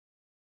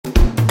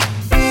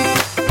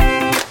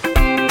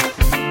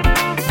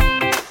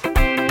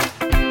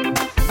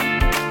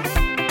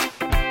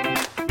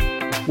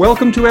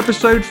Welcome to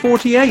episode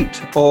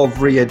 48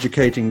 of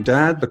Re-Educating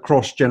Dad, the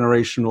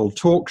cross-generational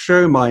talk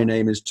show. My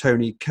name is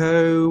Tony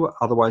Coe,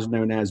 otherwise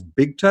known as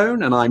Big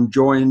Tone, and I'm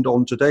joined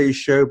on today's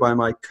show by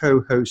my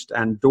co-host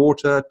and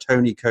daughter,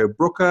 Tony Coe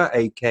Brooker,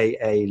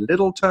 aka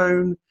Little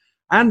Tone,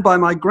 and by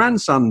my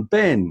grandson,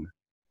 Ben.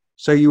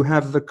 So you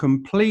have the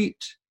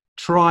complete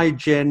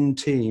tri-gen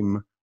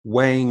team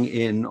weighing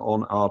in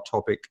on our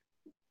topic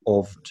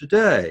of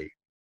today.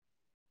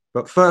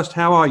 But first,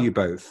 how are you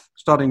both?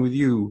 Starting with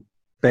you,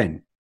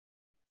 Ben.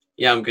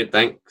 Yeah, I'm good,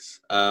 thanks.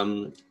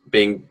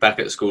 Being back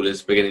at school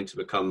is beginning to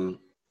become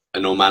a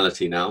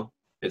normality now.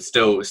 It's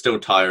still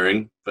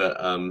tiring, but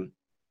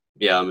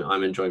yeah,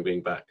 I'm enjoying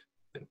being back.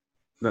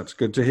 That's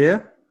good to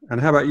hear.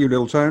 And how about you,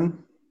 Lil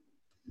Tone?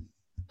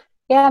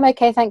 Yeah, I'm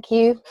okay, thank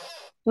you.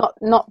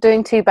 Not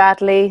doing too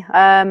badly.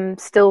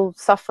 Still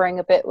suffering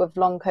a bit with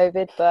long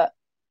COVID, but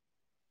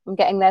I'm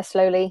getting there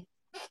slowly.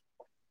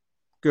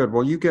 Good.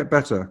 Well, you get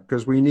better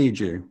because we need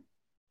you.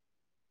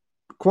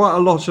 Quite a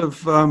lot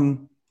of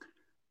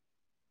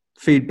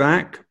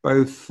feedback,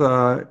 both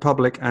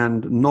public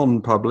and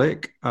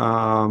non-public,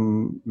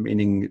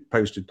 meaning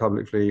posted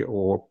publicly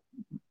or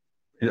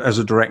as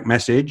a direct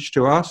message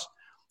to us,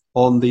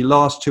 on the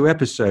last two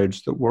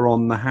episodes that were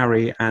on the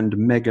Harry and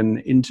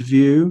Meghan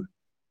interview.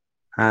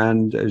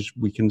 And as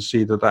we can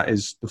see that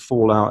is the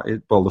fallout,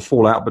 the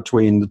fallout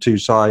between the two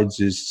sides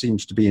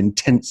seems to be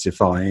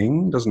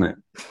intensifying, doesn't it?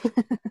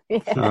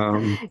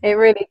 Yeah, it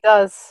really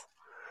does.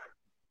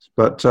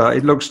 But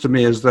it looks to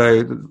me as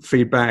though the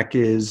feedback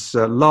is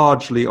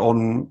largely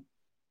on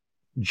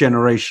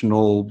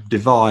generational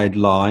divide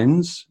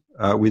lines,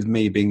 with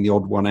me being the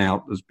odd one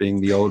out as being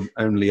the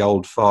only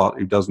old fart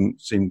who doesn't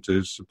seem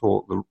to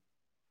support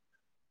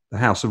the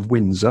House of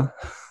Windsor.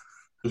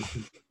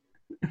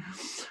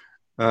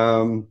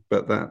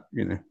 But that,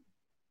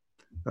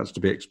 that's to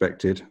be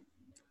expected.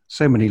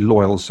 So many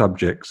loyal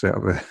subjects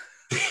out there.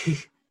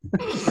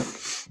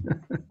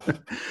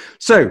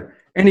 So,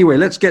 anyway,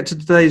 let's get to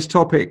today's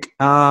topic.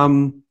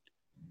 I'm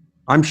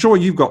sure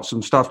you've got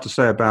some stuff to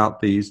say about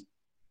these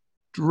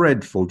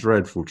dreadful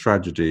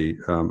tragedy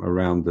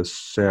around the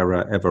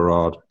Sarah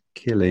Everard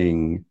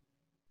killing.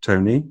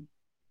 Tony,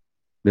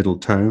 Little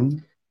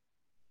Tone.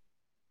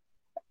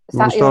 Is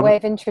that your way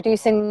of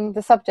introducing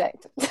the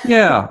subject?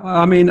 Yeah,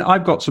 I mean,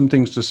 I've got some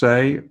things to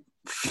say.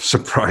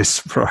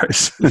 Surprise.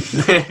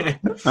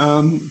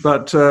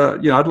 But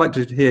I'd like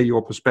to hear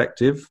your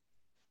perspective.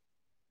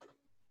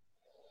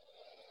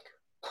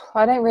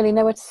 I don't really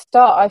know where to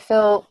start. I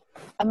feel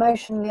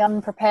emotionally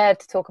unprepared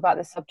to talk about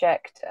this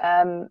subject.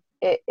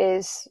 It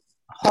is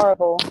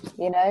horrible,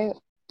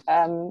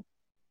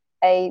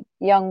 a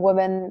young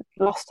woman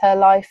lost her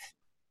life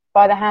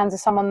by the hands of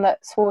someone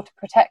that swore to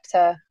protect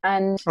her.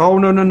 And oh,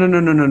 no,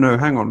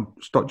 hang on,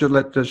 stop.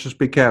 Let's just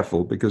be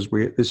careful, because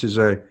this is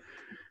a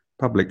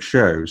public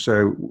show,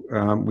 so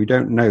we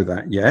don't know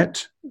that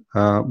yet.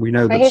 We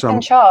know that he's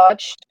been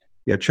charged.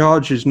 Yeah,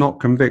 charge is not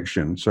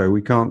conviction, so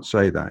we can't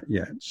say that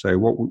yet. So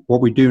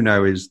what we do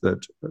know is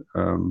that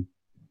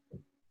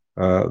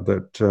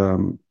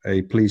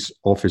a police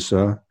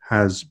officer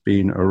has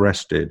been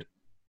arrested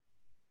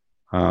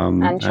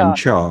and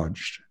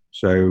charged.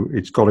 So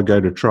it's got to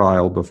go to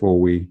trial before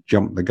we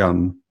jump the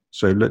gun.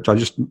 So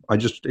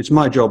it's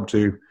my job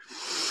to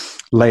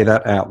lay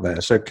that out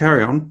there. So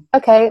carry on.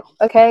 Okay.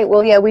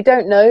 Well, yeah, we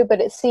don't know, but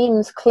it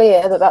seems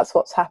clear that that's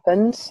what's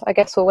happened. I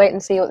guess we'll wait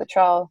and see what the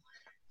trial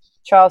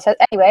says.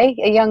 Anyway,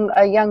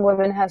 a young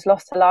woman has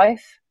lost her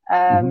life.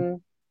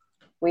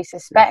 We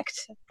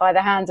suspect by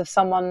the hands of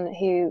someone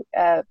who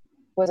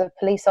was a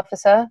police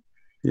officer.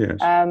 Yes.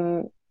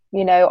 I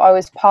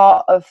was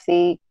part of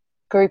the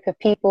group of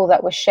people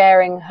that were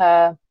sharing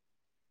her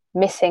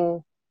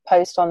missing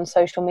post on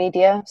social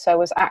media. So I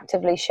was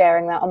actively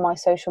sharing that on my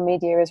social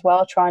media as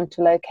well, trying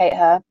to locate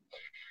her.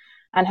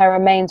 And her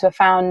remains were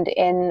found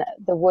in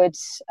the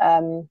woods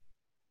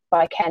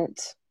by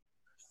Kent,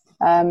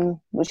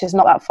 which is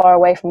not that far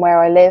away from where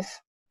I live.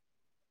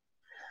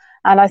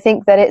 And I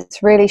think that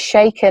it's really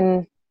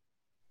shaken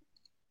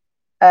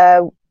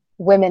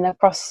women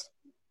across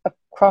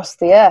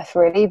the earth,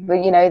 really.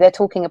 But, they're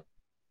talking.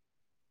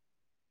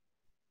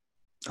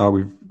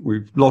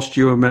 We've lost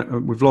you.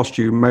 We've lost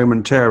you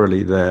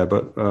momentarily there,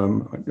 but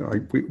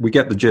we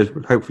get the gist.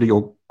 Hopefully,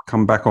 you'll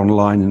come back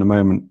online in a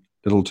moment,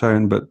 Little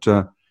Tone. But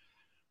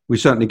we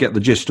certainly get the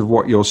gist of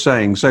what you're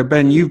saying. So,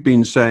 Ben, you've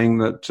been saying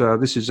that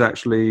this is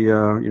actually,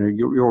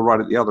 you're right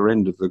at the other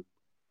end of the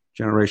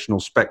generational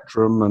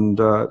spectrum, and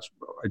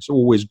it's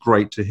always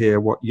great to hear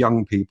what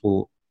young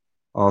people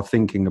are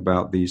thinking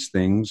about these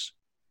things.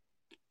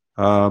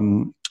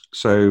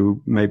 So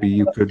maybe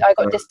you could. I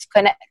got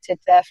disconnected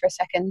there for a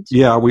second.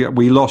 Yeah,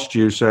 we lost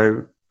you.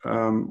 So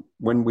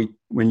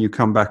when you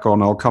come back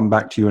on, I'll come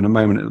back to you in a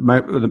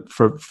moment.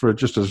 For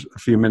just a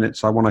few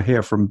minutes, I want to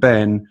hear from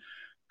Ben,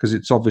 because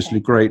it's obviously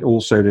great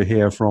also to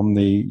hear from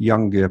the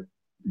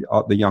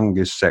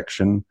youngest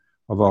section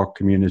of our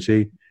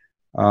community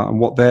and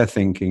what they're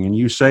thinking. And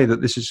you say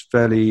that this is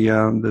fairly.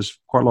 There's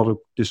quite a lot of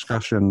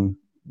discussion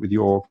with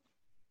your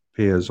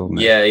peers on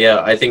this.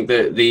 Yeah. I think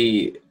that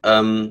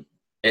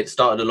it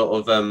started a lot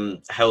of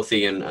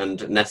healthy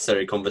and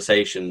necessary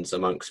conversations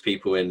amongst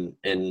people in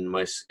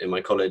my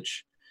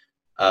college,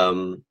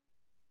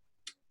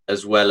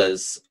 as well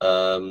as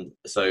so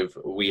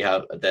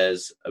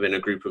there's been a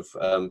group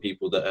of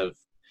people that have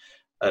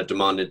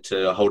demanded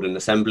to hold an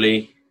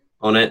assembly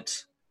on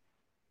it,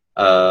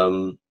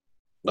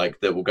 like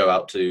that will go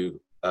out to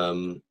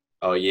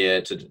our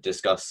year to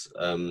discuss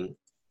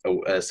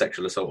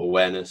sexual assault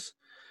awareness.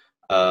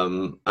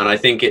 And I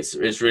think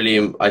it's really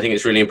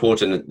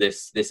important at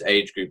this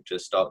age group to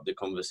start the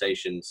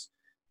conversations,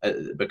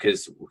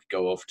 because we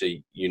go off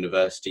to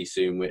university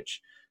soon,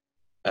 which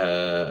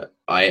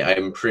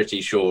I'm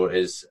pretty sure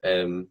is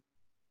a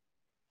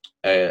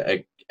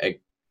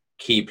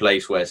key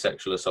place where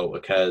sexual assault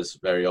occurs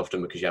very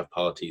often, because you have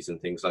parties and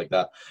things like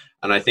that.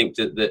 And I think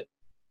that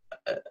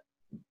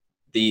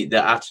the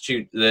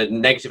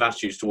negative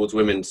attitudes towards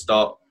women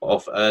start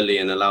off early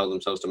and allow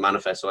themselves to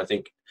manifest. So I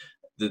think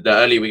the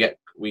earlier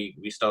we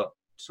start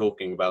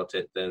talking about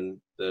it, then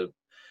the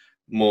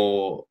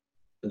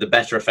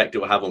better effect it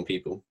will have on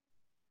people.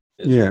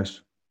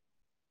 Yes,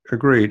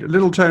 agreed.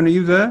 Little Tony, are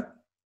you there?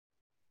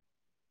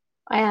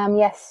 I am,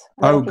 yes.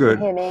 Oh, good.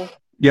 Can hear me.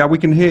 Yeah, we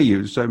can hear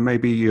you. So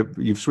maybe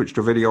you've switched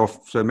your video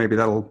off, so maybe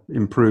that'll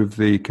improve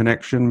the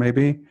connection.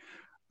 Maybe.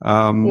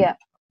 Yeah.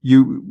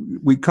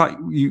 You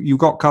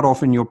got cut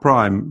off in your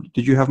prime.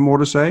 Did you have more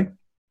to say?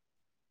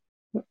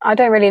 I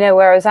don't really know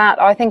where I was at.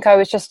 I think I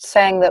was just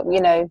saying that,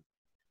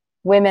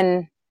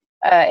 women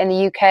in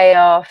the UK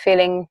are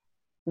feeling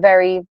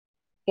very,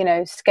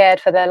 scared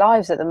for their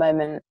lives at the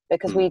moment,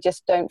 because we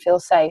just don't feel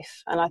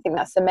safe. And I think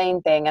that's the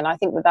main thing. And I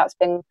think that's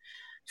been,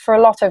 for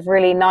a lot of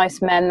really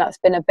nice men, that's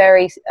been a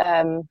very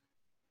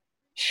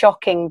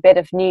shocking bit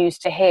of news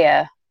to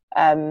hear.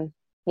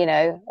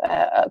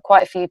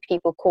 Quite a few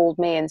people called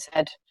me and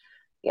said,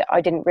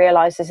 I didn't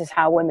realize this is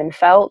how women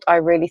felt. I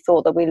really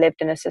thought that we lived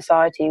in a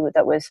society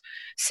that was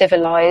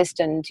civilized,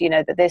 and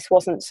that this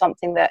wasn't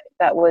something that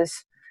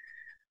was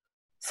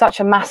such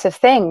a massive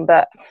thing.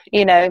 But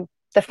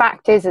the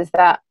fact is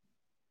that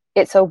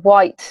it's a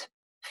white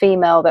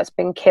female that's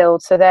been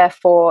killed, so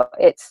therefore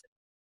it's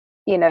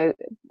a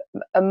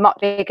much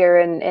bigger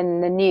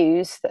in the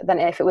news than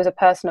if it was a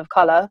person of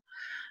color.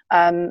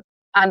 And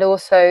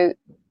also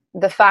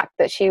the fact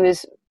that she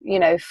was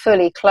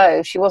fully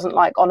clothed. She wasn't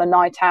like on a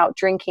night out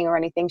drinking or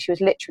anything. She was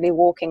literally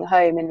walking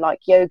home in like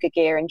yoga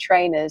gear and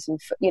trainers,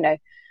 and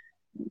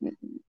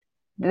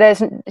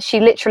she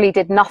literally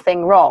did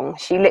nothing wrong.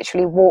 She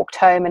literally walked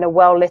home in a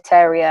well-lit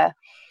area.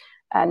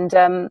 And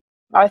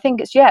I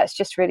think it's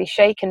just really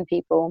shaken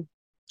people.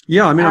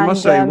 Yeah, I mean, I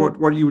must say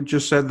what you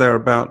just said there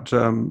about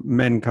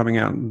men coming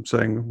out and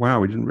saying,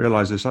 wow, we didn't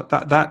realize this,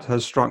 that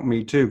has struck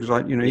me too,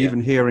 because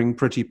even hearing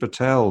Priti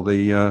Patel,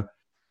 the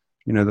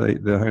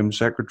Home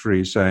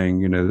Secretary,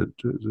 saying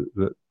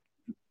that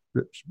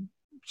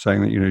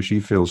saying that she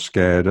feels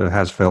scared,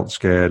 has felt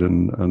scared,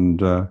 and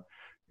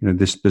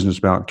this business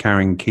about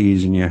carrying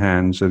keys in your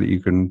hand so that you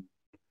can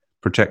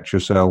protect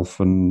yourself,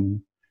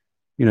 and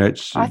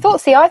it's. I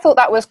thought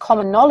that was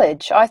common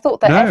knowledge. I thought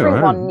that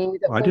everyone knew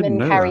that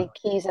women carry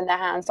keys in their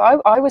hands.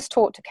 I was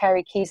taught to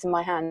carry keys in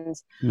my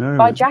hands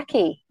by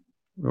Jackie.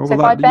 Well, so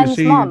by Ben's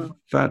mum.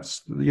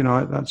 That's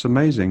that's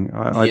amazing.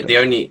 The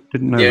only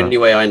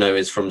way I know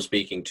is from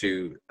speaking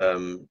to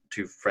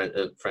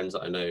friends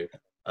that I know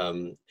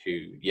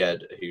who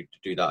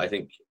do that. I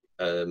think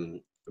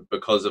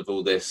because of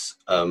all this,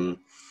 a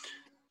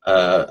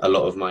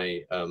lot of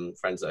my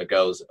friends that are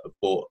girls have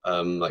bought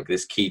like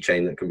this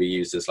keychain that can be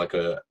used as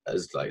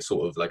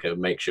sort of like a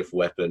makeshift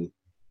weapon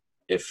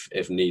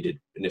if needed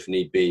and if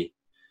need be.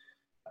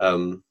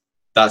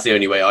 That's the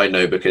only way I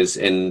know, because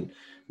in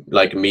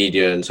like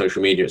media and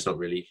social media, it's not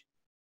really,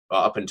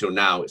 up until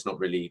now, it's not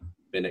really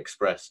been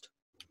expressed.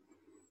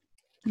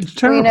 It's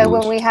terrible.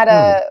 When we had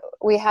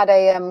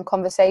a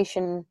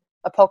conversation,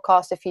 a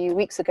podcast a few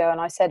weeks ago, and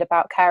I said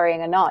about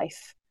carrying a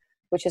knife,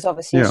 which is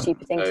obviously a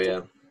stupid thing to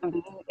do.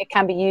 It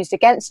can be used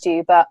against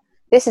you, but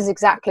this is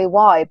exactly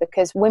why,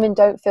 because women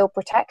don't feel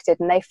protected,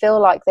 and they feel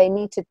like they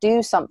need to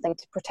do something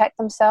to protect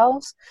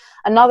themselves.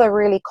 Another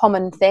really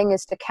common thing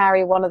is to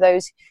carry one of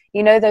those,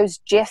 those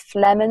Jif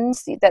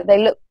lemons that they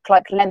look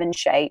like lemon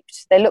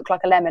shaped. They look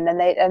like a lemon,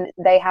 and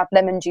they have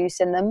lemon juice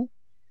in them.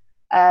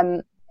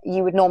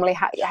 You would normally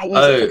use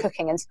it for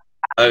cooking and stuff.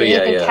 You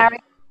can carry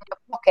it in your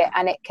pocket,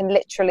 and it can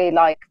literally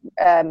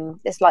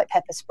it's like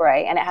pepper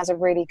spray, and it has a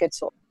really good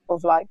sort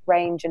of like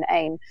range and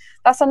aim.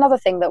 That's another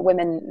thing that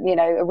women,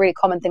 a really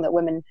common thing that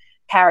women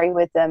carry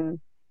with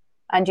them.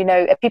 And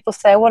if people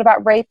say, what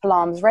about rape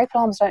alarms? Rape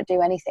alarms don't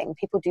do anything.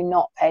 People do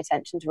not pay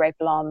attention to rape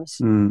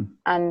alarms.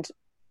 And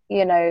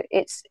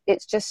it's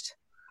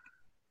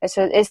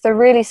the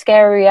really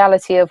scary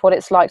reality of what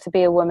it's like to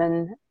be a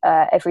woman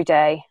every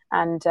day.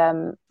 And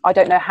I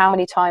don't know how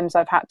many times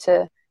I've had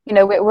to,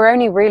 we're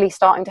only really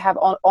starting to have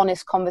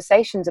honest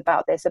conversations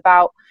about this,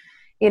 about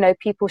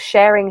people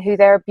sharing who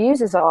their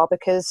abusers are,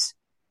 because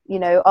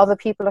other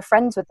people are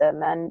friends with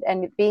them,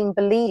 and being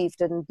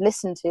believed and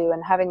listened to,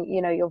 and having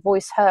your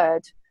voice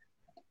heard.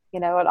 You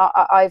know, and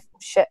I've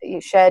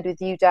shared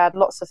with you, Dad,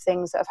 lots of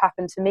things that have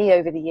happened to me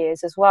over the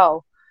years as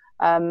well,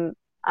 and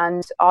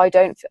I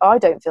don't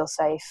feel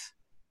safe.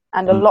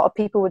 And a lot of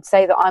people would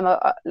say that I'm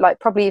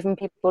probably even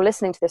people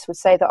listening to this would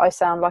say that I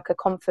sound like a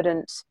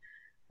confident,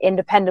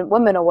 independent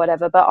woman or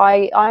whatever. But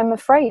I'm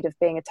afraid of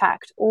being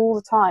attacked all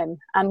the time.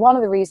 And one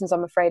of the reasons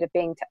I'm afraid of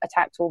being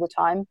attacked all the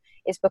time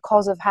is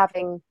because of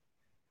having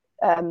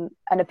an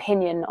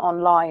opinion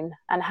online,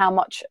 and how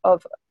much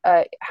of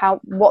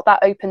what that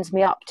opens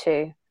me up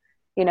to.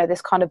 You know,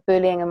 this kind of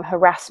bullying and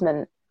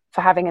harassment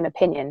for having an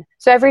opinion.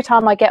 So every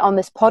time I get on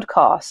this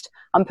podcast,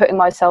 I'm putting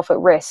myself at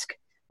risk,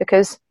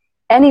 because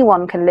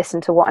anyone can listen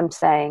to what I'm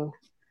saying.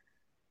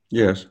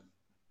 Yes.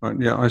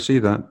 Yeah, I see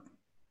that.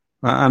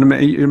 And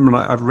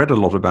I've read a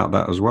lot about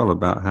that as well,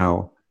 about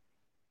how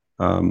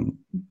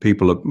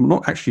people are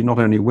not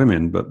only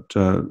women, but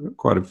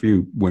quite a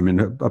few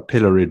women are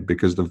pilloried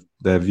because of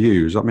their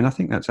views. I mean, I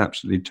think that's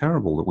absolutely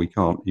terrible that we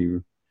can't.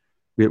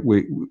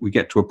 We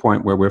get to a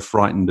point where we're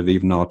frightened of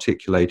even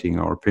articulating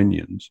our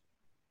opinions.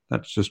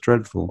 That's just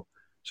dreadful.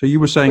 So you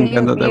were saying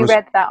that there was... You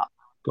read that?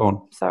 Go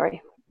on.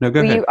 Sorry. No,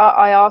 go ahead.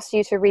 I asked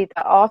you to read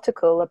that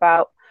article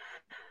about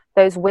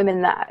those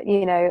women that,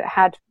 you know,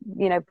 had,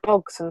 you know,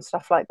 blogs and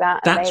stuff like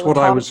that. That's what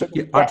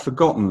I'd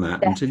forgotten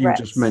that until you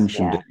just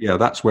mentioned it. Yeah,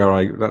 that's where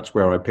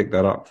I picked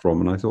that up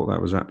from, and I thought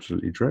that was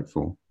absolutely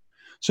dreadful.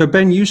 So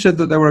Ben, you said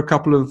that there were a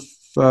couple of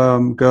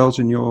girls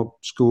in your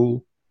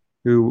school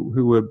who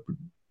were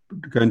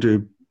going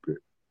to,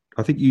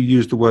 I think you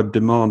used the word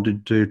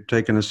demanded to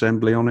take an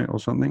assembly on it or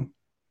something.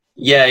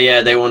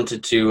 Yeah, they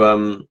wanted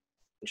to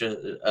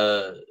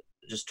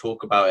just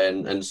talk about it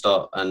and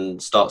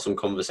start some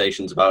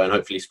conversations about it, and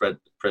hopefully spread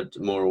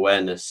more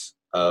awareness,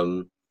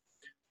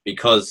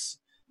 because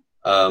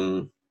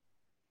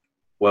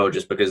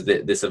just because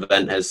this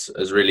event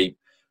has really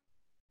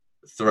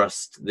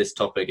thrust this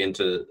topic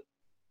into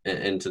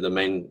the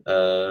main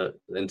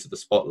into the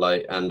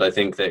spotlight, and I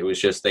think that it was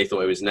just, they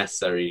thought it was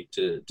necessary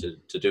to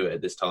do it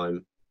at this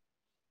time.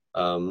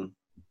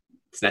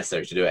 It's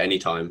necessary to do it any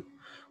time,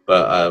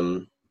 but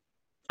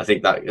I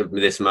think that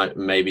this might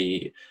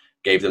maybe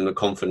gave them the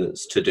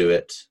confidence to do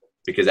it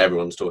because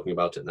everyone's talking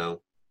about it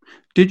now.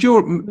 Did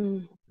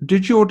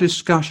your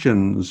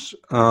discussions,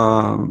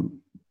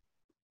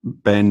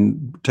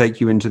 Ben,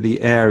 take you into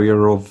the area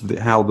of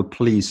how the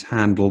police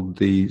handled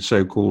the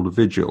so-called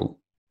vigil?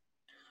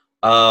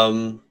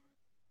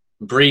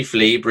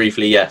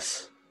 Briefly,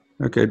 yes.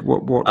 Okay.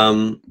 What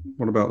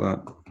about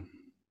that?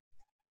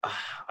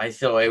 I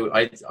thought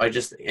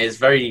it's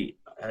very.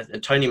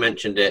 Tony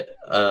mentioned it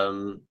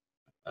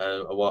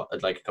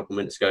like a couple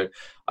minutes ago.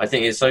 I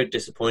think it's so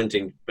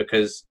disappointing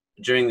because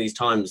during these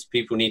times,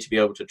 people need to be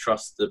able to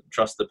trust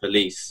the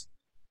police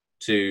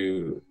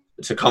to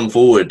come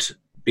forward,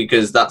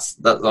 because that's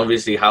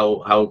obviously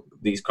how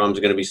these crimes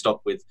are going to be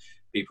stopped, with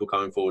people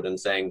coming forward and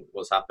saying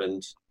what's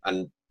happened.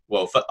 And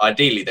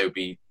ideally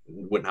they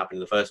wouldn't happen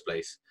in the first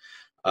place.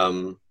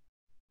 And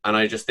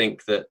I just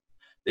think that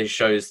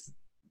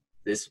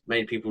this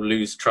made people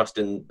lose trust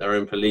in their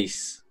own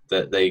police,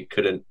 that they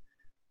couldn't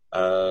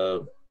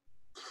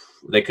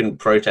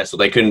protest, or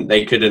they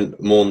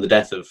couldn't mourn the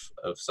death of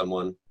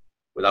someone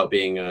without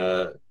being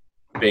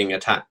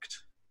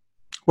attacked.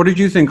 What did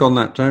you think on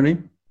that, Tony?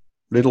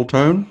 Little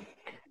Tone?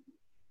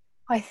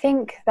 I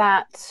think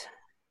that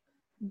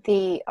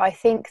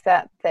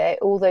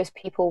all those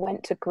people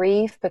went to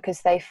grieve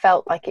because they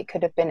felt like it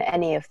could have been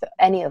any of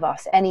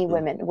us, any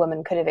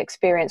woman could have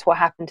experienced what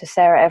happened to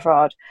Sarah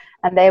Everard,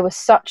 and there was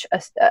such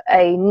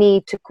a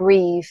need to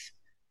grieve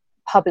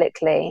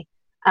publicly.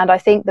 And I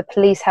think the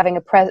police having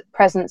a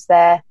presence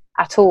there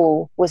at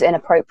all was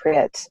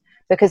inappropriate,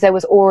 because there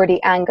was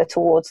already anger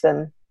towards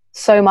them,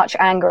 so much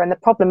anger. And the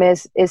problem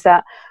is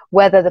that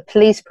whether the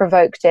police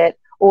provoked it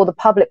or the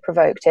public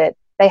provoked it,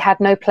 they had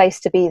no place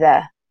to be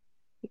there.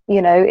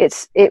 You know,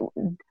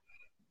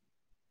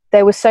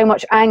 there was so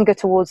much anger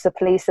towards the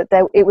police that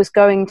it was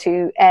going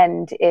to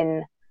end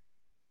in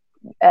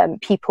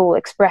people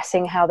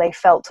expressing how they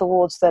felt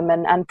towards them,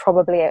 and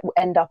probably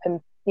end up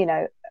in, you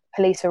know,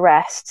 police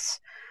arrests.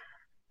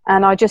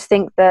 And I just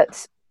think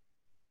that,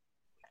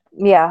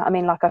 I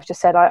mean, like I've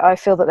just said, I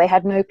feel that they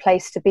had no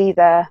place to be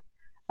there.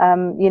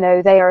 You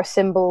know, they are a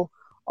symbol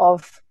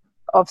of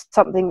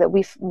something that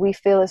we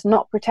feel is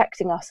not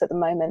protecting us at the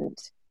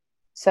moment.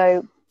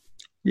 So,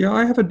 yeah,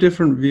 I have a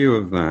different view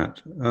of that.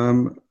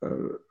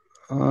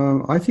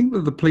 I think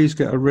that the police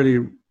get a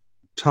really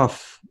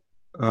tough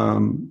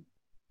end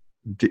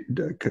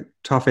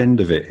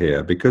of it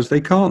here, because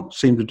they can't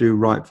seem to do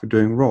right for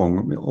doing wrong.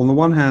 I mean, on the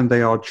one hand,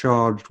 they are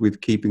charged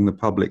with keeping the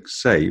public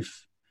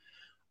safe,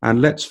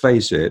 and let's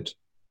face it,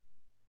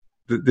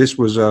 this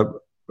was a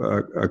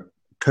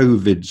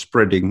COVID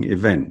spreading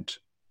event.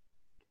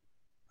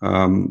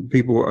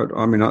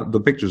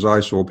 The pictures I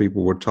saw,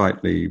 people were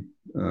tightly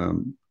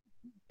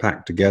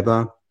packed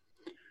together,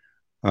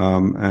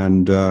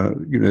 and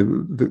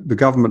the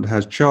government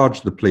has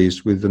charged the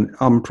police with an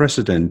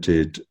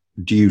unprecedented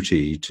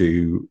duty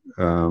to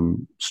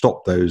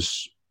stop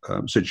those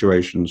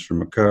situations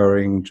from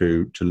occurring,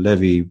 to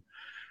levy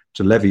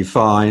to levy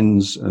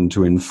fines and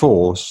to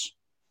enforce.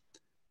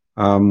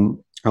 And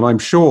I'm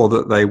sure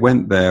that they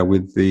went there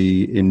with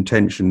the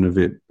intention of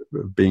it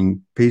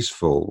being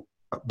peaceful.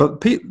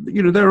 But,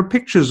 there are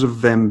pictures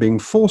of them being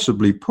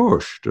forcibly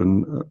pushed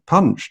and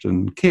punched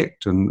and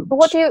kicked. And but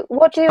what do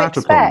you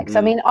expect?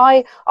 I mean,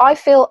 I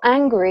feel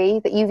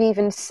angry that you've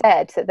even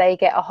said that they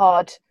get a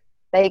hard,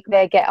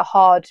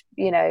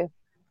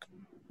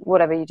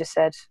 whatever you just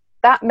said.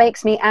 That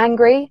makes me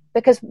angry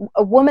because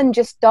a woman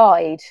just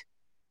died.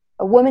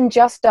 A woman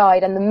just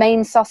died, and the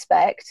main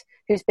suspect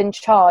who's been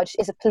charged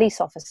is a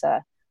police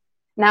officer.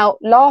 Now,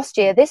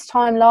 this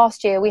time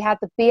last year, we had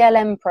the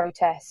BLM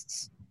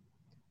protests.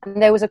 And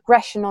there was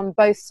aggression on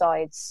both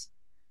sides.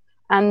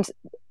 And,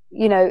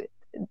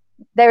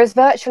 there is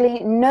virtually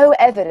no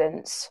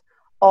evidence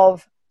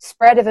of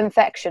spread of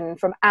infection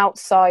from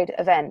outside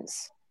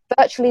events.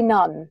 Virtually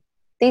none.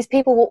 These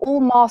people were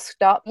all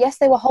masked up. Yes,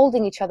 they were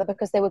holding each other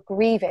because they were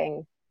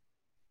grieving.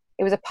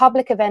 It was a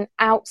public event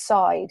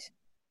outside.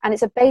 And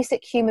it's a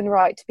basic human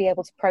right to be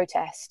able to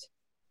protest.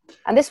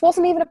 And this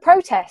wasn't even a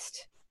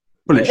protest.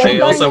 Well,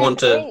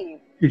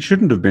 It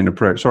shouldn't have been a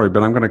protest. Sorry,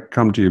 but I'm going to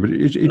come to you. But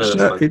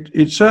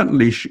it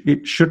certainly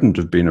shouldn't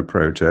have been a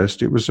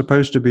protest. It was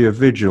supposed to be a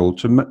vigil.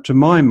 To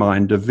my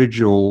mind, a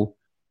vigil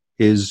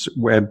is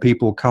where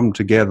people come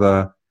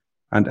together,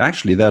 and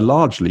actually they're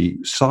largely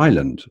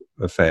silent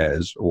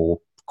affairs or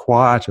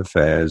quiet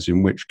affairs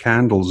in which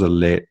candles are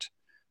lit,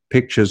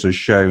 pictures are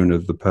shown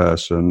of the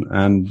person,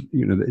 and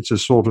it's a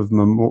sort of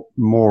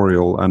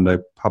memorial and a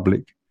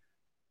public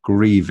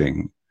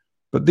grieving.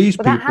 But these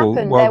people,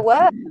 there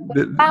were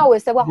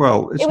hours. There were.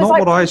 Well, it's not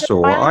what I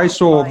saw.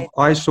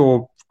 I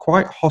saw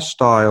quite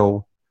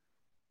hostile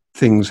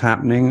things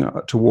happening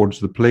towards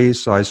the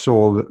police. I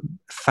saw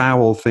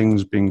foul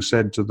things being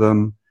said to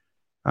them,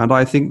 and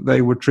I think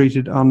they were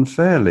treated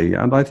unfairly.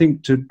 And I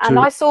think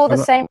I saw the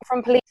same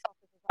from police officers.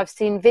 I've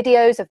seen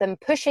videos of them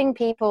pushing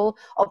people,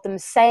 of them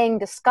saying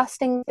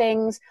disgusting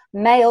things,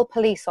 male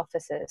police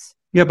officers.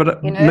 Yeah,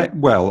 but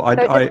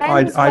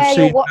I've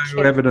seen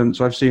no evidence.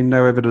 I've seen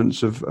no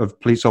evidence of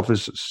police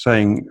officers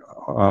saying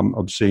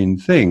obscene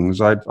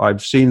things.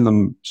 I've seen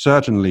them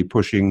certainly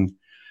pushing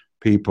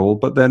people,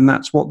 but then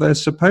that's what they're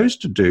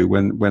supposed to do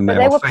when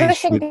they were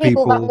pushing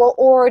people that were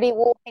already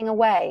walking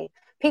away,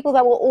 people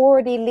that were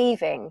already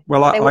leaving.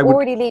 Well,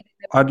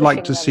 I'd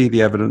like to see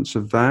the evidence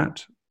of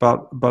that,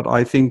 but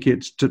I think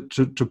it's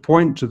to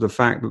point to the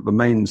fact that the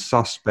main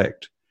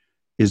suspect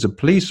is a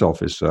police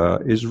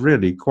officer is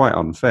really quite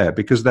unfair,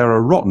 because there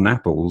are rotten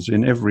apples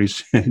in every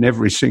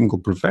single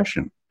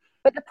profession.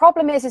 But the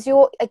problem is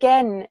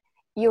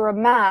you're a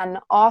man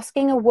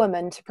asking a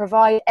woman to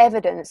provide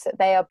evidence that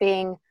they are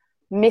being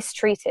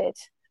mistreated,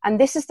 and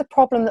this is the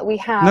problem that we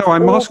have. No,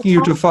 I'm asking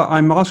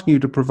you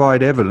to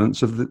provide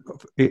evidence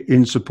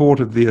in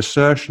support of the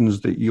assertions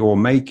that you're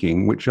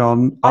making, which are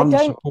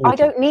unsupported. I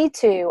don't need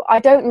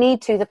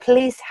to. The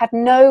police had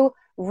no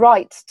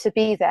right to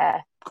be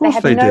there. Of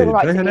course they did.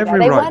 They had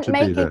every right to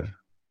be there.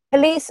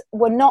 Police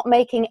were not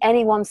making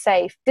anyone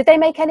safe. Did they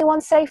make anyone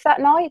safe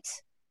that night?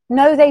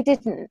 No, they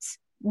didn't.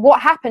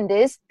 What happened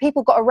is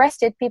people got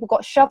arrested, people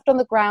got shoved on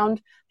the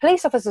ground,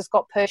 police officers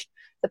got pushed,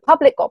 the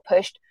public got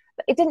pushed.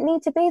 It didn't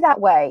need to be that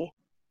way.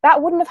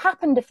 That wouldn't have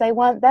happened if they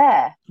weren't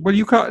there. Well,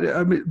 you can't.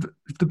 I mean,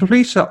 the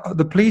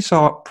police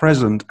are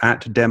present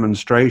at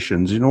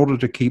demonstrations in order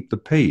to keep the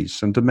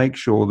peace and to make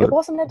sure that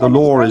the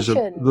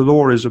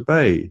law is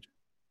obeyed.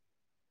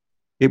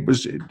 It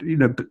was,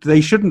 they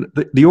shouldn't.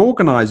 The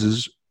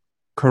organisers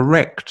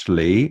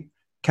correctly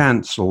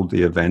cancelled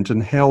the event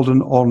and held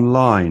an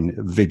online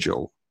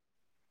vigil.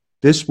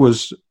 This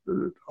was,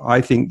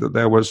 I think that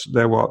there were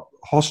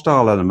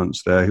hostile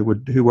elements there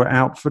who were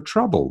out for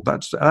trouble.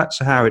 That's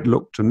how it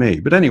looked to me.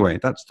 But anyway,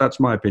 that's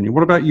my opinion.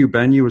 What about you,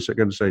 Ben? You were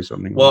going to say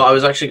something. Well, I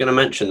was actually going to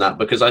mention that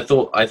because I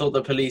thought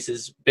the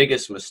police's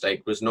biggest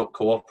mistake was not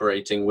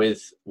cooperating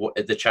with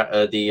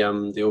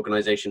the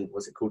organisation.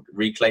 What's it called?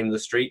 Reclaim the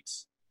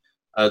Streets.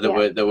 I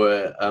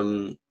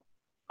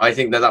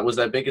think that was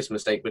their biggest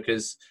mistake,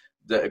 because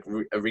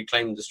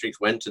Reclaim the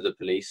Streets went to the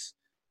police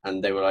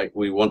and they were like,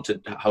 we want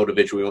to hold a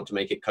vigil, we want to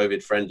make it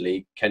COVID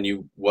friendly, can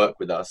you work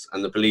with us?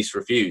 And the police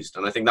refused.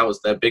 And I think that was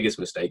their biggest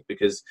mistake,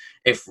 because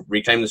if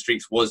Reclaim the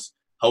Streets was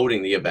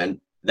holding the event,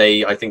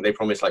 I think they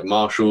promised like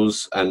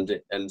marshals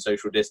and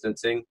social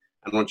distancing.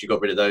 And once you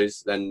got rid of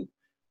those, then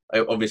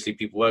obviously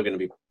people were going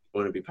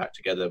to be packed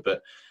together.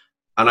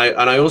 And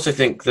I also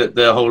think that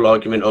the whole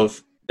argument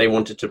of they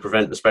wanted to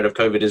prevent the spread of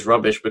COVID is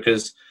rubbish,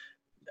 because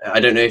I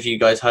don't know if you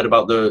guys heard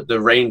about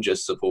the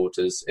Rangers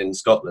supporters in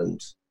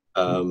Scotland.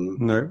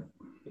 No.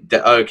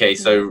 Okay,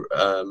 so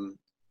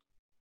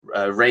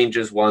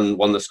Rangers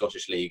won the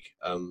Scottish League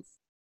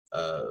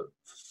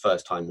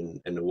first time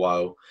in a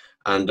while,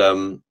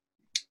 and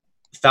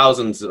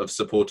thousands of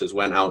supporters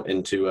went out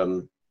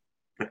into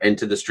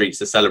the streets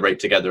to celebrate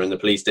together, and the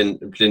police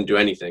didn't do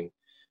anything.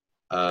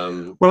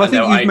 Well, I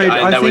think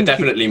there were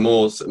definitely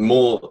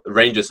more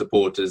Rangers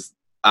supporters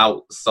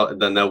outside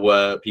than there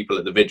were people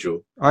at the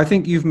vigil. I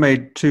think you've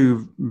made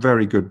two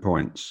very good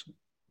points.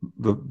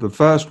 the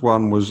first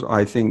one was,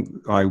 I think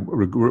I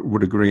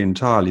would agree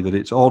entirely that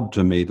it's odd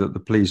to me that the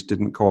police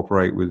didn't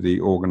cooperate with the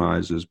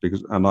organisers,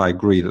 and I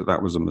agree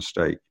that was a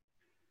mistake.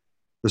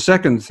 The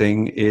second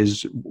thing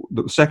is,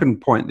 the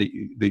second point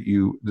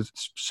the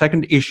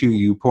second issue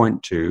you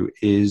point to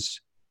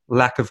is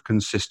lack of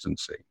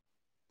consistency.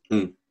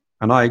 Mm.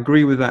 And I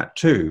agree with that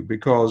too,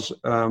 because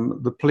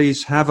the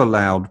police have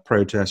allowed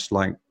protests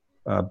like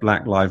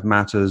Black Lives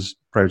Matters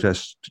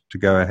protests to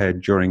go ahead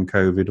during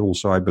COVID.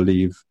 Also, I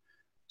believe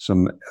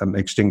some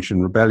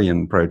Extinction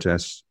Rebellion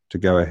protests to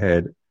go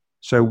ahead.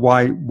 So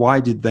why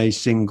did they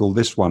single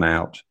this one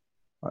out?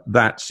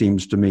 That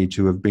seems to me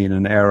to have been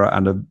an error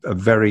and a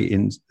very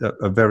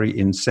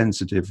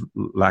insensitive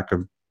lack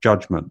of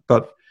judgment.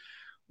 But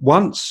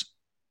once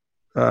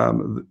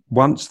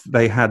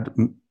they had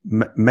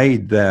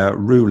made their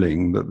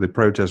ruling that the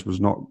protest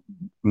was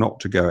not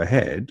to go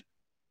ahead,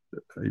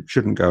 it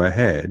shouldn't go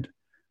ahead,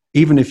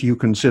 even if you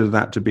consider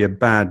that to be a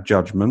bad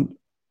judgment,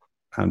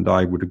 and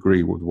I would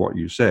agree with what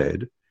you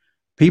said,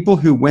 people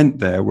who went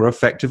there were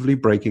effectively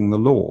breaking the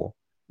law.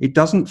 It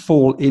doesn't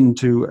fall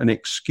into an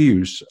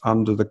excuse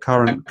under the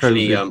current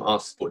COVID.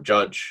 Asked what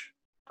judge.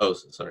 Oh,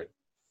 sorry.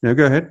 No,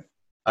 go ahead.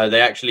 They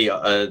actually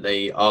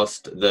they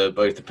asked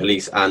both the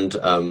police and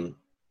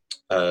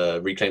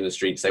Reclaim the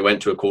Streets. They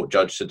went to a court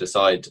judge to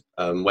decide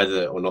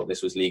whether or not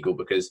this was legal,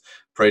 because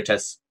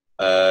protests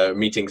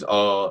meetings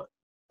are,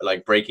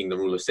 like breaking the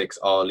rule of 6,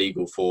 are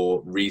legal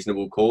for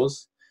reasonable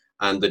cause.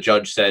 And the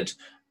judge said,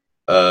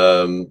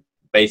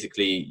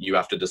 basically, you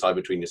have to decide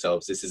between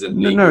yourselves. This isn't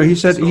legal. No, he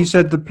said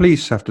the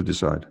police have to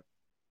decide.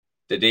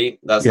 Did he?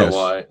 That's not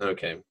why.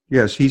 Okay.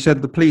 Yes, he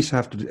said the police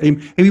have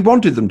to. He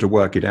wanted them to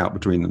work it out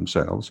between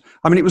themselves.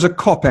 I mean, it was a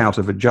cop out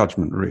of a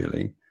judgment,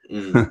 really.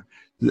 Mm.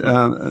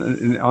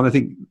 And I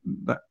think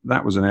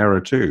that was an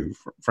error too.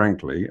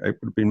 Frankly, it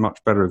would have been much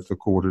better if the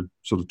court had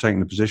sort of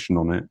taken a position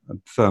on it, a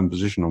firm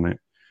position on it.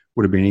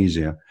 Would have been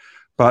easier.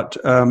 But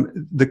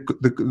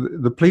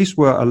the police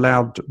were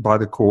allowed by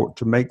the court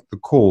to make the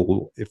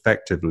call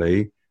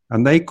effectively,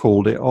 and they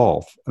called it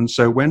off. And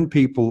so when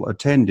people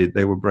attended,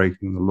 they were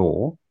breaking the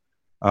law.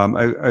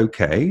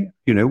 Okay,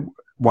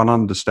 one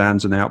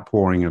understands an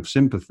outpouring of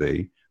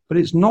sympathy, but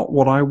it's not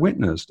what I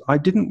witnessed. I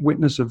didn't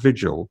witness a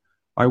vigil.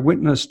 I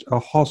witnessed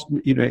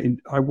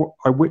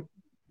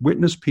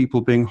witnessed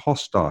people being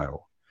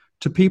hostile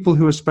to people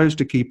who are supposed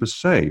to keep us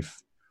safe.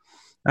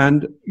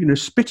 And,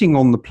 spitting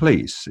on the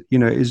police,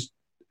 is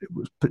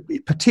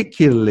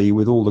particularly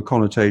with all the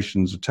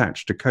connotations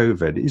attached to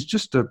COVID, is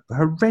just a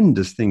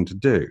horrendous thing to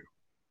do,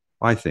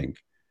 I think.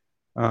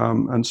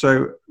 And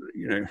so,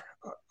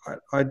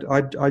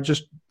 I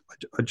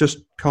just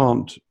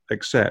can't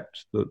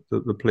accept that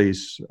the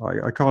police,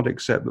 I can't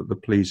accept that the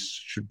police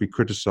should be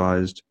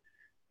criticised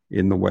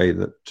in the way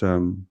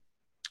that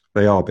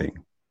they are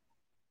being.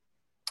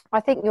 I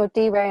think you're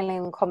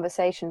derailing the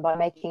conversation by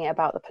making it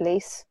about the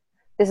police.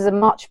 This is a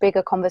much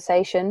bigger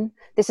conversation.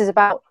 This is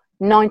about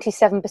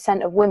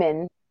 97% of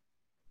women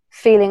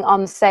feeling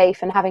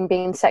unsafe and having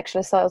been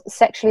sexually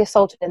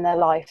assaulted in their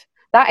life.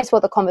 That is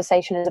what the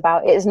conversation is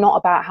about. It is not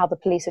about how the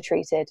police are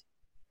treated.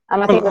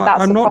 And I think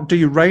that's I'm not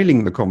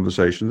derailing the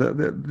conversation.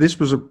 This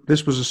was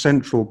a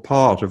central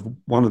part of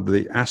one of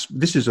the.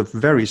 This is a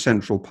very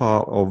central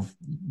part of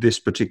this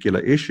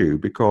particular issue,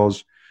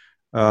 because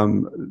a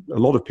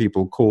lot of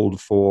people called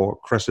for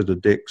Cressida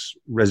Dick's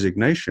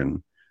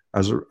resignation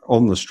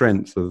on the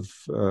strength of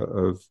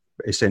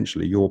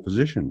essentially your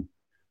position.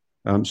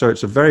 So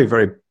it's a very,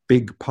 very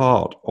big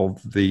part of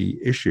the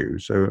issue.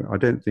 So I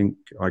don't think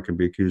I can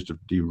be accused of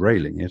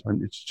derailing it.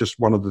 It's just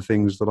one of the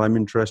things that I'm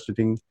interested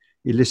in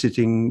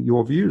eliciting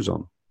your views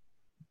on.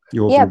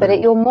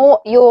 But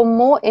you're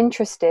more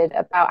interested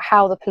about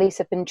how the police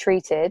have been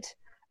treated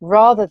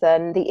rather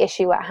than the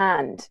issue at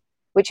hand,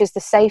 which is the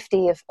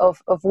safety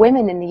of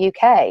women in the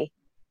UK.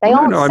 They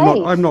aren't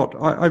safe. I'm not.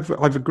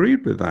 I've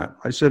agreed with that.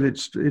 I said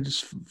it's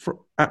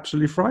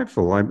absolutely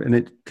frightful, and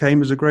it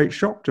came as a great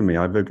shock to me.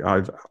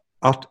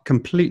 I've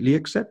completely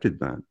accepted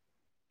that.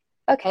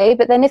 Okay,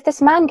 but then if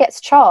this man gets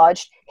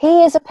charged,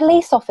 he is a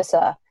police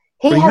officer.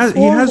 He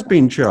has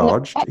been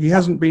charged. He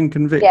hasn't been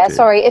convicted. Yeah,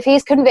 sorry. If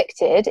he's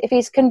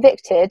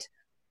convicted,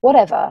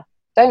 whatever.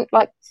 Don't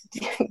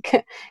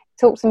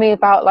talk to me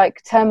about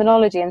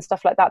terminology and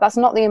stuff like that. That's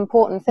not the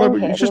important thing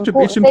here.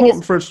 It's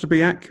important for us to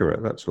be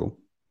accurate. That's all.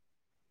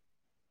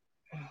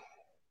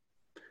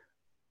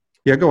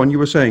 Yeah, go on. You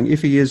were saying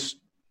if he is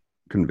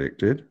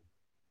convicted,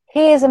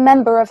 he is a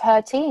member of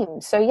her team.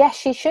 So yes,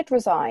 she should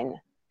resign.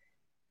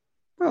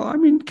 Well, I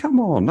mean, come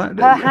on.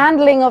 Her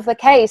handling of the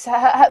case,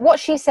 what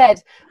she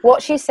said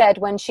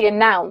when she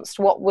announced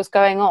what was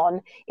going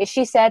on, is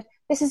she said,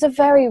 this is a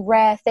very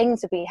rare thing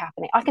to be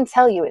happening. I can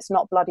tell you it's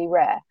not bloody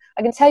rare.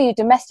 I can tell you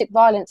domestic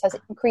violence has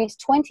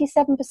increased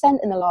 27%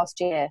 in the last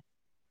year.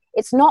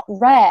 It's not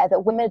rare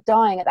that women are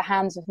dying at the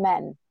hands of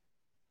men.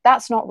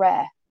 That's not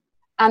rare.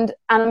 And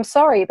I'm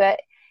sorry, but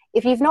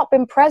if you've not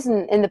been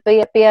present in the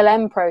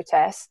BLM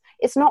protests,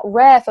 it's not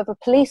rare for the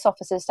police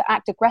officers to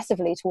act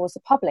aggressively towards the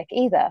public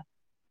either.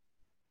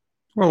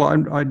 Well,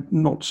 I'm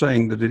not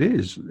saying that it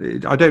is.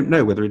 I don't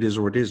know whether it is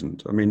or it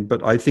isn't. I mean,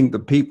 but I think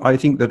that I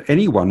think that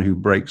anyone who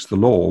breaks the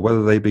law,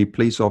 whether they be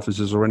police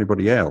officers or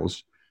anybody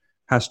else,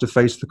 has to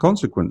face the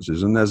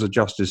consequences, and there's a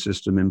justice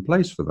system in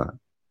place for that.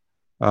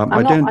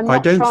 I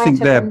don't think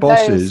their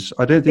bosses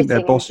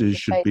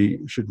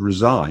should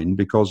resign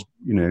because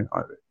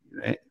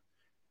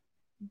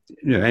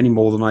any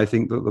more than I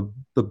think that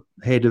the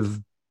head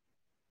of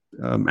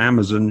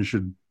Amazon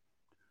should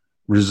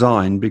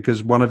resign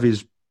because one of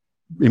his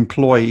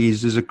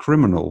employees is a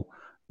criminal.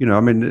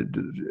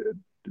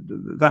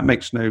 That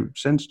makes no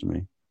sense to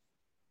me.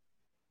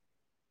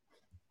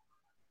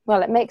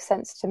 Well, it makes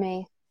sense to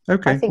me.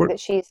 Okay. I think that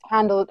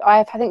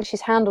I think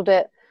she's handled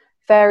it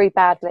very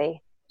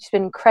badly. She's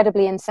been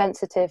incredibly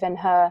insensitive in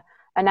her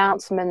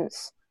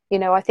announcements.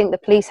 I think the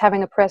police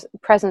having a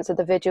presence at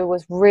the vigil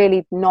was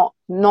really not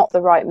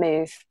the right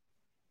move.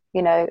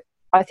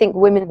 I think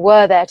women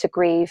were there to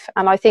grieve,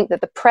 and I think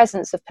that the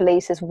presence of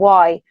police is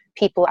why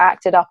people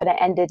acted up and it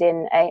ended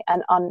in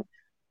an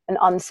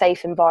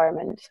unsafe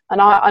environment.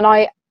 And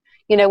I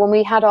when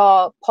we had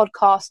our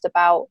podcast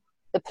about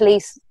the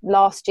police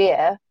last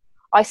year,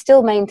 I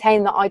still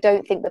maintain that I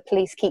don't think the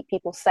police keep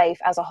people safe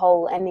as a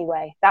whole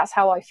anyway. That's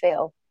how I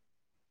feel.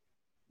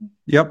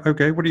 Yep.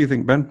 Okay. What do you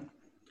think, Ben?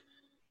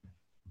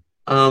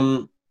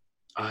 I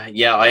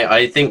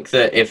think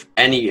that if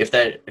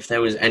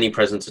there was any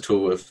presence at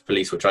all of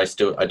police, which I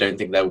don't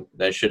think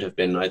there should have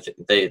been. I think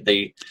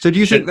they. So do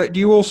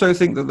you also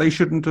think that they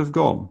shouldn't have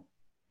gone?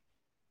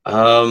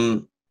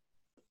 Either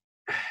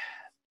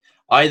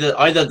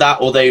that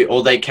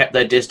or they kept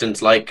their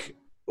distance, like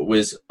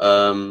was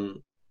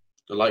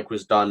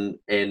done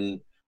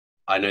in.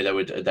 I know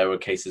there were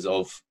cases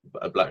of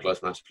Black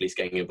Lives Matter police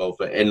getting involved,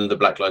 but in the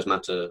Black Lives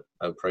Matter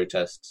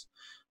protests,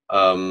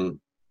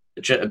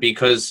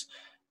 because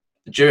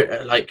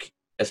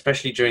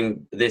especially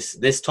during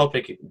this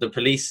topic, the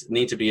police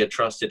need to be a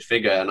trusted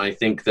figure, and I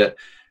think that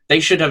they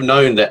should have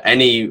known that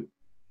any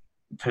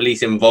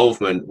police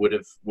involvement would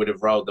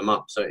have riled them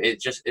up. So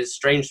it's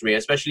strange to me,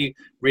 especially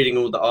reading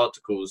all the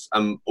articles.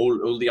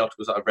 All the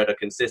articles that I've read are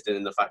consistent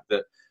in the fact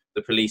that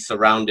the police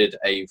surrounded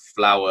a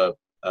flower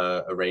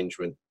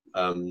arrangement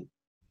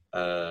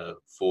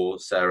for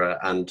Sarah,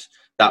 and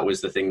that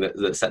was the thing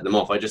that set them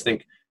off. I just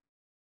think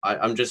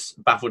I'm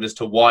just baffled as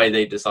to why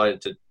they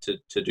decided to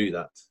do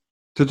that.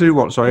 To do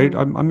what? Sorry,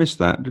 I missed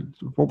that.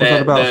 What was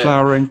that about a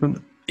flower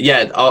arrangement?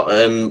 Yeah, all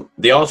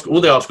the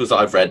articles that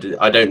I've read,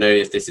 I don't know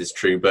if this is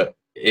true, but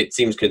it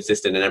seems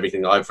consistent in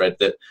everything that I've read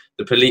that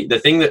the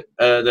thing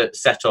that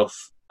set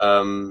off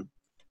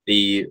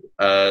the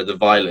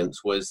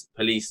violence was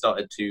police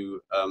started to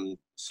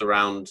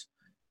surround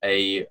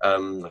a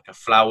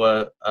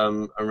flower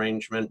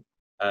arrangement.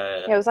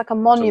 It was like a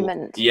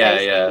monument.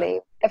 Basically.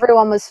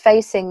 Everyone was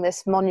facing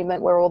this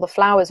monument where all the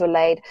flowers were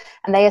laid,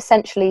 and they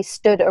essentially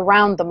stood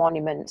around the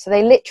monument. So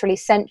they literally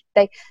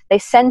they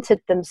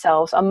centered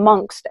themselves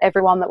amongst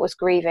everyone that was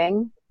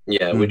grieving.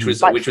 Yeah, which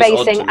was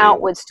facing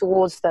outwards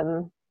towards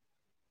them.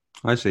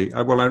 I see.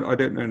 I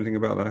don't know anything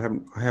about that.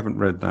 I haven't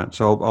read that,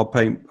 so I'll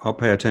pay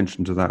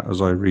attention to that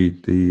as I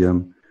read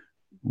the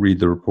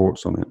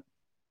reports on it.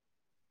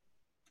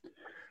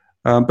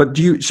 But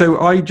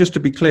just to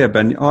be clear,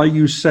 Ben, are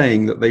you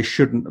saying that they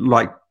shouldn't,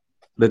 like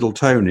Little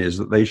Tone is,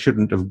 that they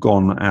shouldn't have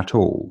gone at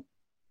all?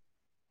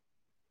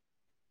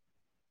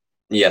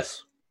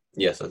 Yes,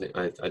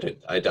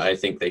 I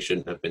think they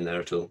shouldn't have been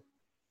there at all.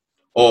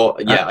 Or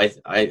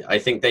I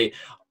think they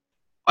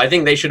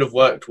should have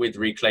worked with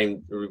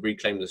Reclaim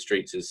the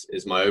Streets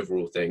is my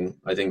overall thing.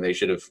 I think they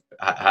should have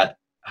had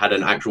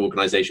an actual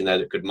organisation there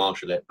that could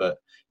marshal it. But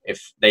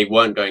if they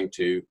weren't going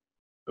to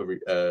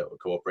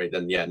cooperate,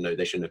 then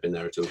they shouldn't have been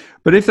there at all.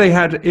 But if they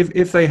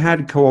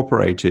had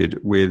cooperated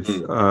with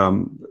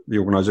the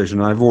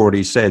organisation, I've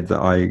already said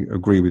that I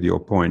agree with your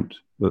point,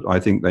 that I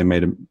think they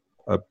made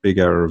a big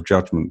error of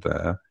judgment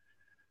there.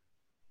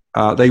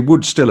 They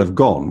would still have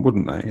gone,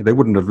 wouldn't they? They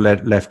wouldn't have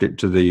left it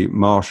to the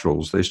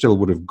marshals. They still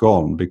would have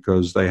gone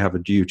because they have a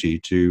duty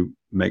to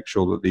make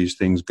sure that these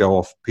things go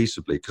off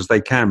peaceably, because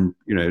they can,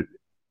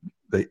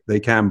 they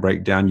can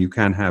break down. You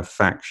can have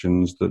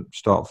factions that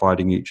start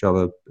fighting each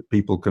other.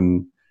 People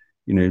can,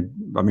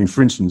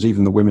 for instance,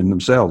 even the women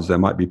themselves, there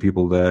might be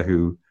people there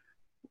who,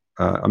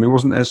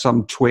 wasn't there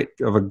some twit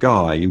of a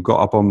guy who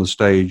got up on the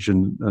stage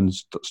and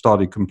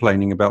started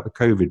complaining about the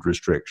COVID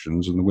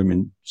restrictions, and the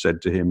women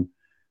said to him,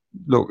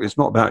 "Look, it's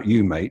not about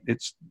you, mate.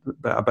 It's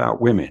about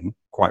women."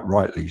 Quite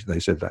rightly, they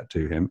said that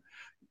to him.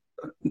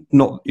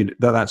 Not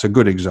that's a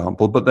good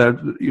example, but there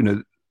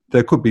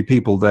could be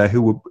people there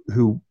who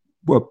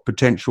were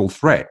potential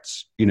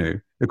threats.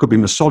 There could be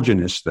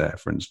misogynists there,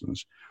 for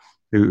instance,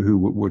 who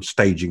were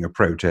staging a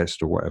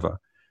protest or whatever.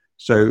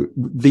 So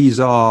these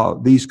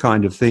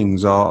kind of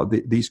things are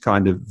these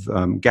kind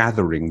of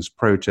gatherings,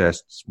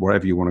 protests,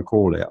 whatever you want to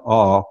call it,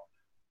 are.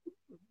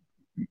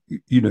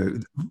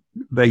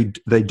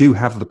 They do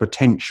have the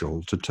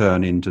potential to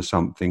turn into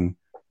something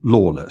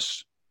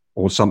lawless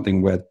or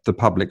something where the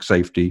public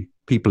safety,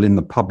 people in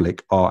the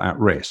public, are at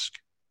risk.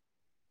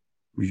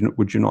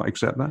 Would you not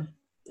accept that?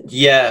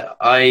 Yeah,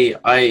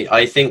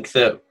 I think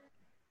that,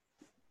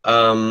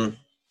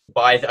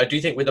 but I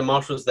do think with the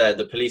marshals there,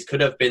 the police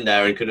could have been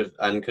there and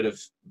could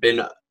have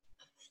been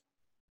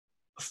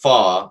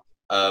far,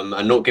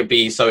 and not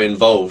be so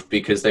involved,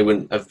 because they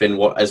wouldn't have been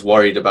as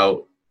worried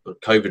about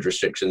COVID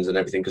restrictions and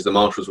everything, because the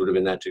marshals would have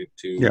been there to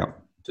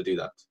do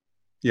that.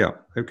 Yeah.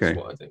 Okay. That's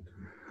what I think.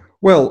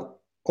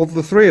 Well, of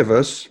the three of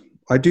us,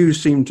 I do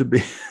seem to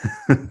be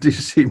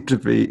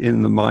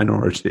in the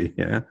minority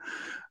here,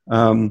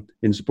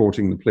 in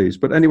supporting the police.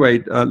 But anyway,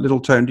 Little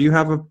Tone, do you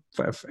have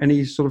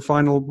any sort of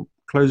final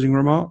closing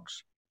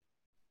remarks?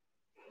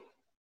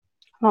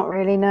 Not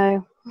really,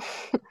 no.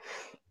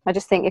 I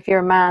just think if you're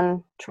a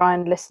man, try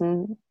and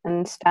listen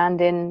and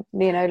stand in,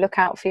 look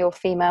out for your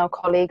female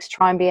colleagues,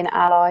 try and be an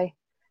ally,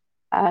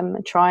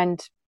 try and,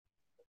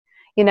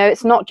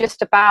 it's not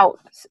just about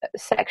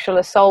sexual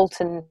assault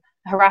and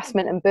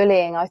harassment and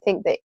bullying. I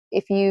think that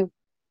if you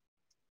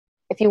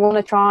want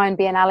to try and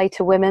be an ally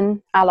to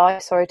women,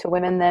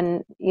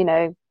 then,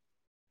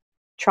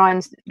 try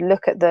and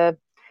look at the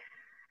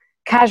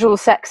casual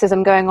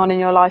sexism going on in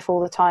your life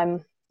all the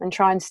time and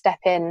try and step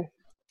in.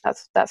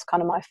 That's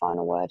kind of my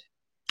final word.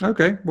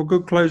 Okay, well,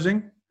 good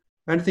closing.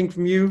 Anything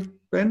from you,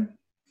 Ben,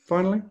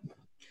 finally?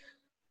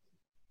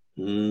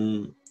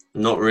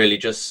 Not really.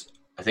 Just,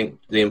 I think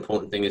the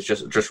important thing is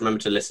just remember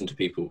to listen to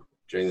people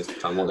during this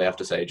time, what they have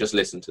to say. Just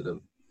listen to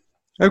them.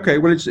 Okay,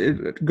 well, it's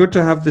good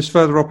to have this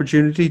further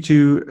opportunity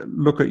to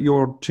look at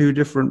your two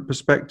different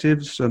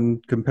perspectives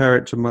and compare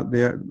it to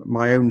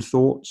my own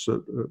thoughts at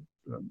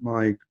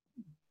my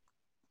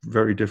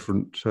very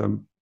different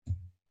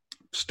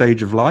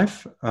stage of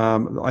life.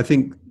 I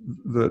think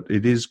that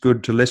it is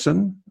good to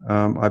listen.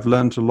 I've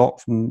learned a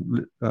lot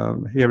from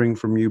hearing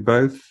from you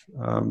both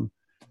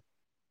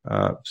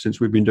since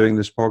we've been doing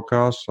this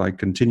podcast. I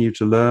continue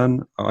to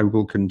learn. I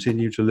will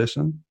continue to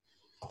listen.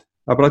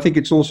 But I think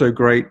it's also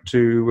great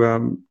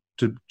to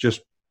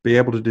just be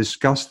able to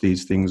discuss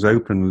these things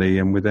openly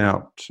and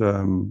without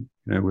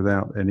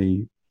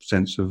any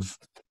sense of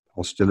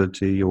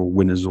hostility or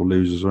winners or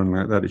losers or anything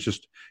like that.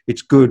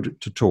 It's good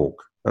to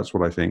talk. That's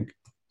what I think.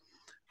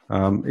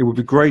 It would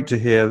be great to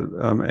hear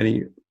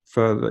any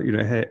further,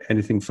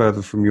 anything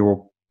further from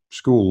your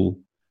school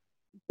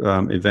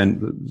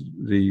event,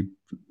 the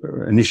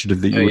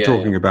initiative that you were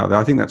talking about.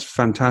 I think that's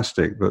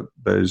fantastic that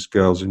those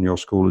girls in your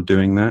school are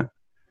doing that.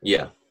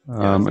 Yeah.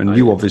 And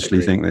you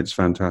obviously think that's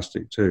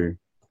fantastic too.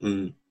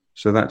 Mm.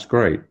 So that's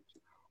great.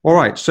 All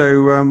right.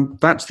 So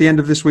that's the end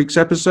of this week's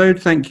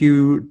episode. Thank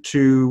you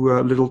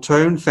to Little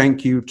Tone.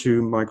 Thank you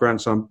to my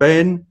grandson,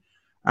 Ben.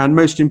 And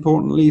most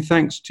importantly,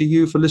 thanks to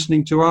you for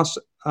listening to us,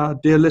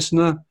 dear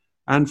listener,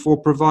 and for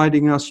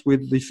providing us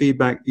with the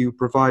feedback you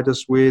provide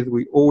us with.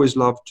 We always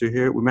love to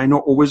hear it. We may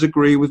not always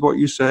agree with what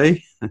you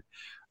say,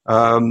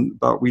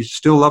 but we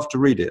still love to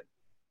read it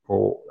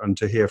and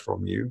to hear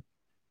from you.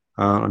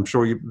 I'm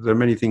sure there are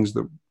many things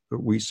that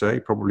we say,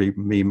 probably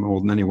me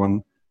more than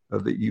anyone,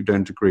 that you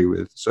don't agree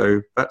with.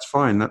 So that's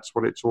fine. That's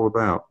what it's all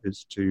about,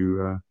 is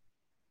to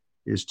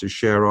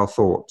share our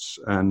thoughts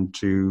and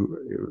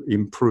to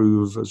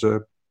improve as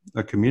a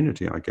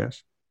community, I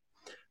guess.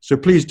 So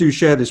please do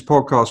share this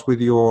podcast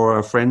with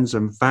your friends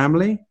and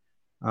family.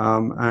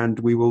 And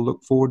we will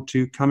look forward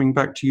to coming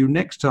back to you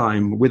next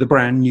time with a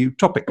brand new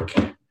topic.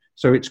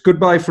 So it's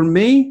goodbye from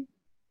me.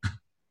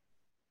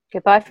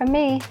 Goodbye from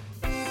me.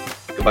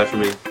 Goodbye from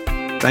me.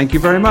 Thank you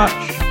very much.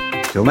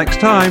 Till next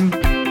time.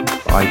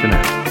 Bye for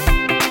now.